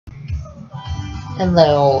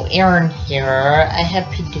Hello, Aaron here. I have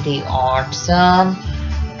PDD Autism,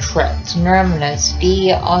 Tourette syndrome, and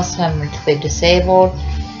SD. Also, I'm mentally disabled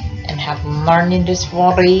and have learning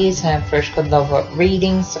disabilities. I'm first grade level at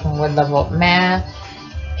reading, second grade level at math,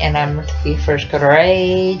 and I'm mentally first grader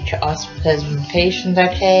age. Also, because of medications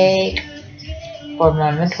I take. For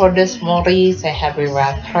my mental disabilities, I have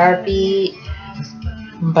erratic heartbeat,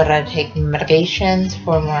 but I take medications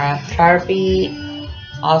for my erratic heartbeat.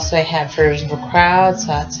 Also, I have fears of the crowds,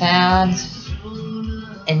 loud sounds,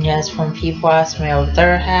 and just when people ask me over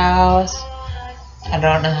their house, I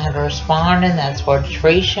don't know how to respond in that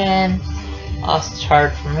situation. Also, it's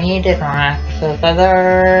hard for me to interact with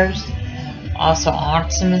others. Also,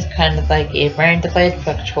 autism is kind of like a brain delay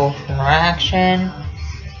fluctual interaction,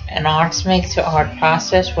 and autism makes it hard to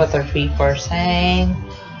process what other people are saying.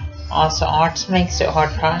 Also, autism makes it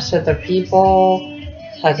hard to process other people,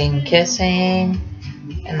 hugging and kissing.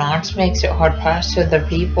 And autism makes it hard to process other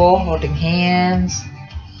people, holding hands.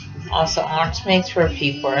 Also, autism makes for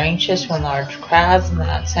people are anxious when large crowds and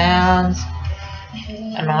loud sounds.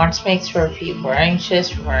 And autism makes for people are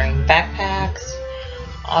anxious wearing backpacks.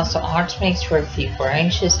 Also, autism makes for people are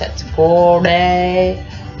anxious at school day.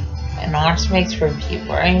 And autism makes for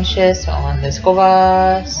people are anxious on the school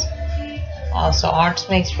bus. Also, autism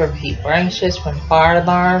makes for people are anxious when fire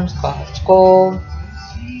alarms go off at school.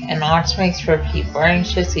 And autism makes for people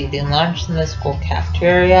anxious eating lunch in the school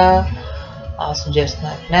cafeteria. Also, just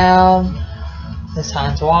not now, the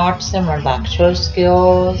signs of autism are lack of social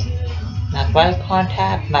skills, lack of eye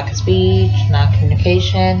contact, lack of speech, lack of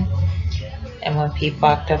communication. And when people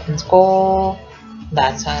act up in school,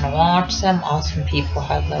 that's sign of autism. Also, when people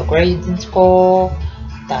have low grades in school,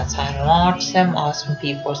 that's sign of autism. Also, when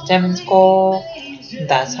people STEM in school,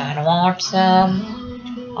 that's sign of autism.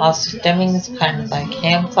 Also, stimming is kind of like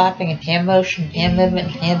hand clapping and hand motion, hand movement,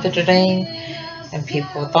 and hand fidgeting. And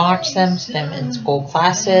people with autism stim in school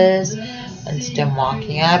classes, and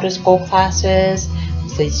walking out of school classes.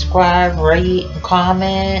 They subscribe, rate, and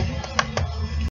comment.